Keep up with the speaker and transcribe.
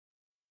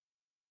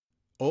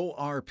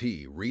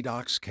ORP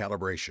Redox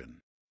Calibration.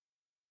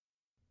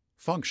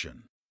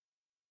 Function.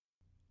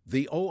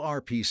 The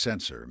ORP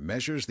sensor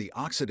measures the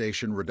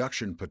oxidation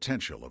reduction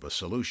potential of a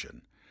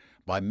solution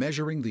by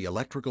measuring the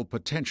electrical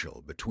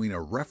potential between a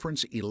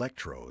reference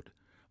electrode,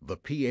 the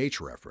pH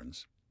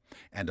reference,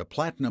 and a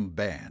platinum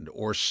band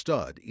or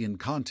stud in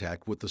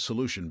contact with the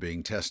solution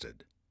being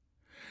tested.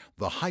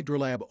 The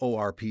Hydrolab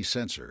ORP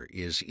sensor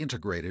is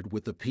integrated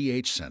with the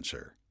pH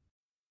sensor.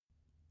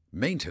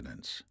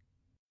 Maintenance.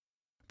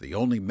 The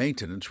only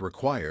maintenance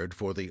required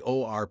for the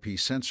ORP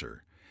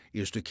sensor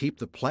is to keep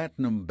the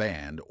platinum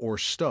band or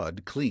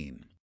stud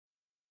clean.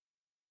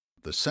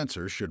 The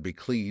sensor should be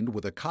cleaned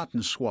with a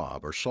cotton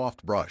swab or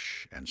soft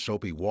brush and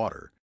soapy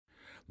water.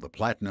 The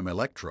platinum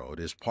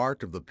electrode is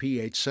part of the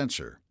pH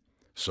sensor,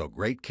 so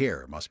great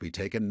care must be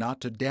taken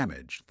not to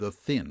damage the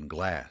thin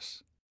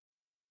glass.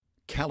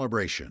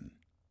 Calibration.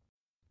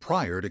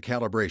 Prior to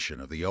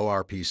calibration of the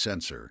ORP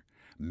sensor,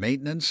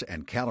 maintenance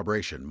and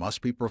calibration must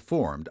be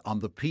performed on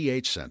the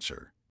pH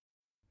sensor.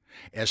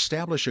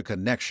 Establish a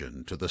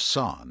connection to the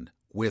sonde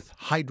with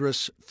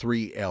Hydrolab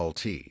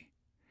 3LT.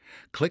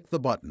 Click the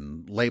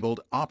button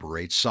labeled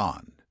Operate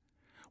Sonde.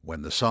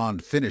 When the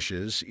sonde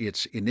finishes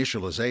its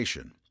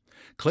initialization,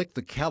 click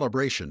the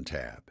Calibration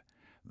tab,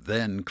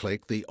 then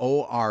click the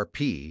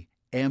ORP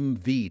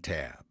MV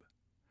tab.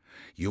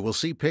 You will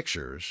see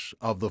pictures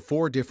of the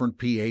 4 different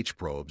pH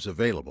probes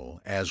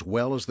available as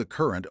well as the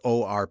current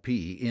ORP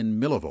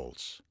in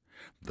millivolts,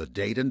 the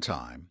date and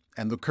time,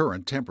 and the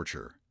current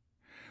temperature.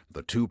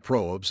 The 2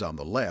 probes on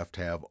the left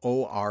have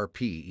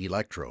ORP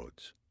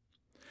electrodes.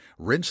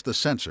 Rinse the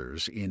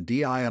sensors in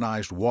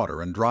deionized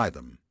water and dry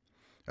them.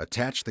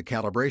 Attach the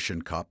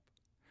calibration cup.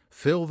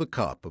 Fill the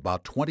cup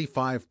about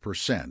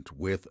 25%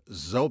 with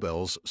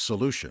Zobel's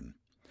solution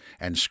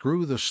and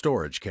screw the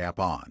storage cap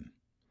on.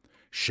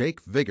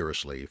 Shake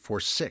vigorously for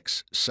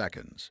 6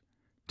 seconds.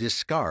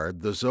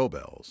 Discard the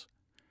Zobels.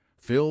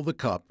 Fill the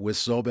cup with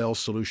Zobel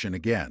solution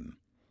again,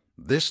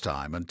 this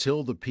time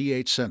until the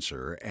pH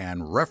sensor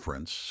and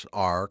reference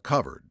are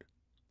covered.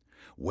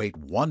 Wait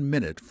 1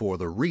 minute for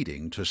the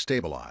reading to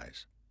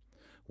stabilize.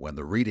 When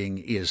the reading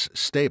is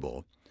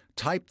stable,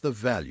 type the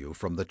value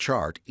from the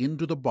chart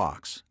into the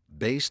box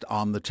based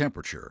on the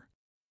temperature.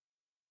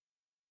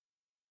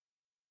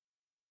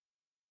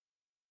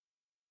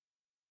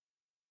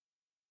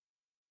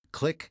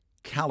 Click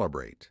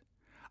Calibrate.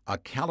 A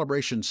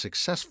calibration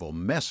successful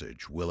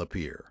message will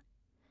appear.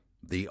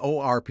 The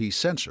ORP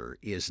sensor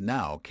is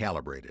now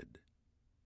calibrated.